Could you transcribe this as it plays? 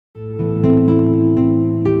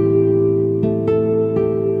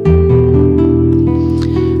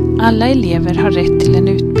Alla elever har rätt till en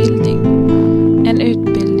utbildning. En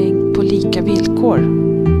utbildning på lika villkor.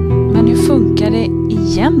 Men hur funkar det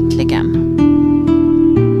egentligen?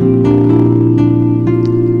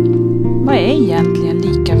 Vad är egentligen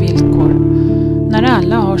lika villkor när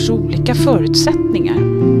alla har så olika förutsättningar?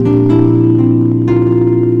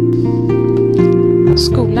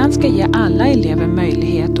 Skolan ska ge alla elever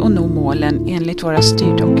möjlighet att nå målen enligt våra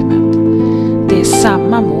styrdokument. Det är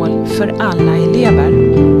samma mål för alla elever.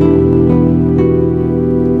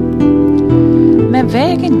 Men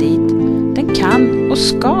vägen dit, den kan och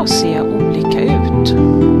ska se olika ut.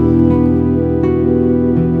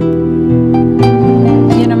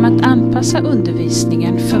 Genom att anpassa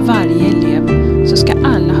undervisningen för varje elev så ska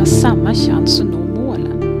alla ha samma chans att nå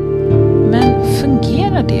målen. Men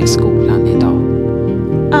fungerar det i skolan idag?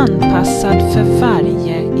 Anpassad för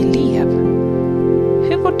varje elev.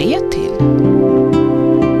 Hur går det till?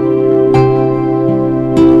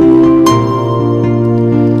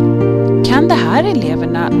 Kan de här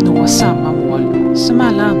eleverna nå samma mål som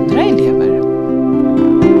alla andra elever?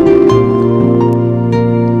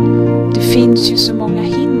 Det finns ju så många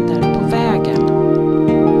hinder på vägen.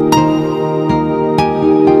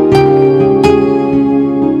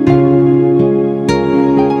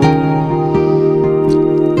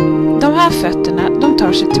 De här fötterna, de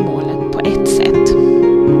tar sig till målet på ett sätt.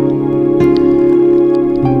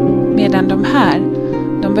 Medan de här,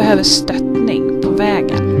 de behöver stöttning på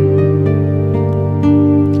vägen.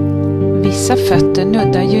 Vissa fötter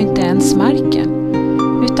nuddar ju inte ens marken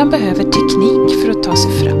utan behöver teknik för att ta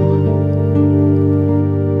sig fram.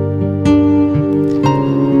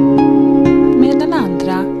 Medan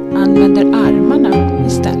andra använder armarna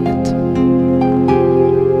istället.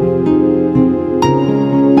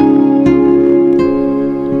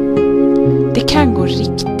 Det kan gå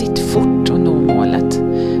riktigt fort att nå målet,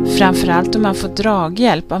 framförallt om man får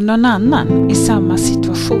draghjälp av någon annan i samma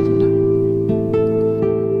situation.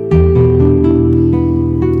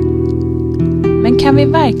 Men kan vi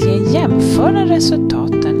verkligen jämföra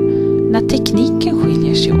resultaten när tekniken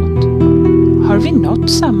skiljer sig åt? Har vi nått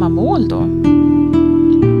samma mål då?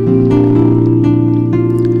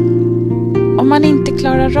 Om man inte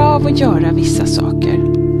klarar av att göra vissa saker,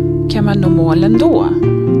 kan man nå målen då?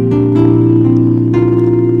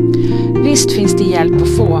 Visst finns det hjälp att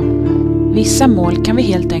få. Vissa mål kan vi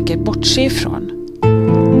helt enkelt bortse ifrån.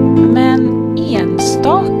 Men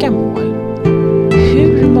enstaka mål,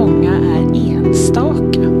 hur många är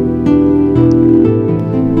enstaka?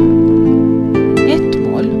 Ett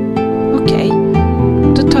mål, okej,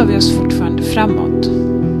 då tar vi oss fortfarande framåt.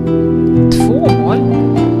 2 mål,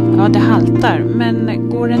 ja det haltar, men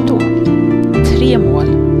går ändå. 3 mål,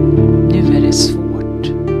 nu är det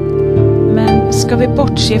svårt. Men ska vi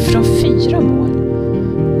bortse från 4 mål,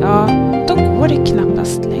 ja då går det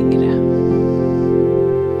knappast längre.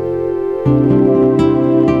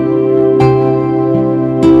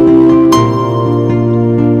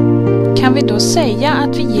 Kan vi då säga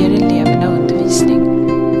att vi ger eleverna undervisning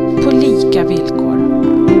på lika villkor?